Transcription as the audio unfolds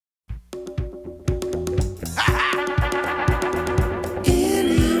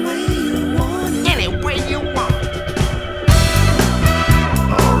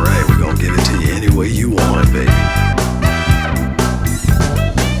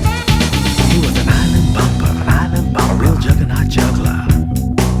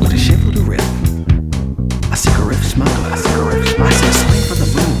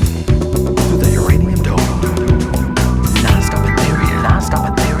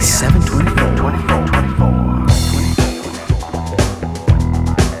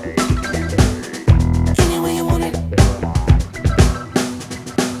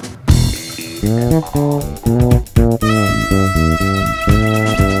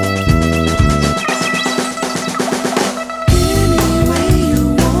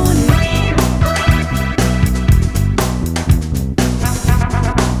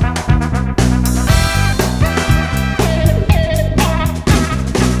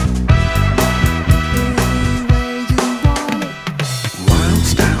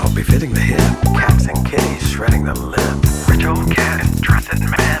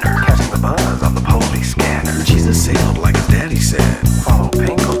Follow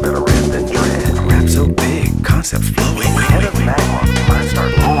Pinko's better red than dread. Rap so big, concepts flowing. Head of magma, mind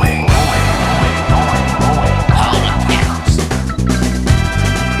start blowing. Hold up, pickles.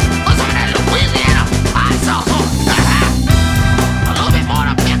 What's on that Louisiana hot sauce? A little bit more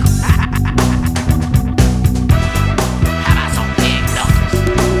than pickles. How about some pig knuckles?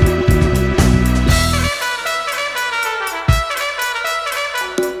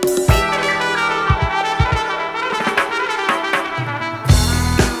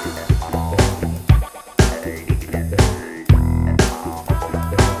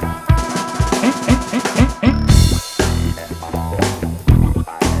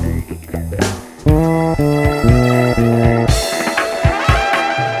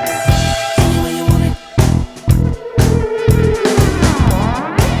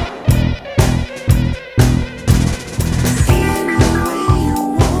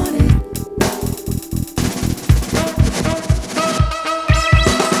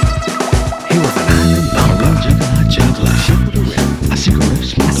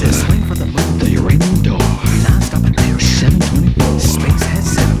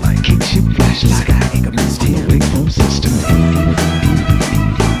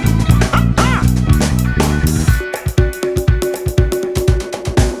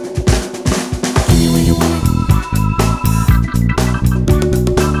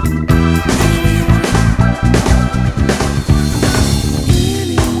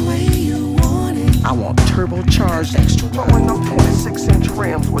 Turbocharged, extra blowing up 26-inch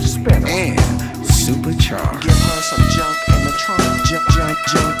rims with spinners and supercharged. Give her some junk in the trunk,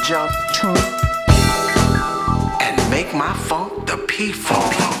 jump, trunk, and make my funk the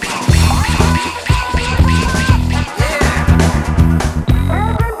P-funk.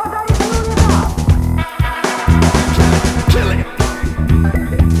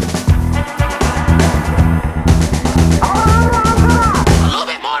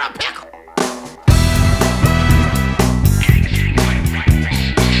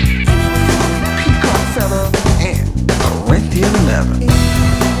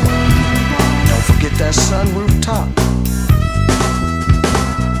 Don't forget that sunroof top.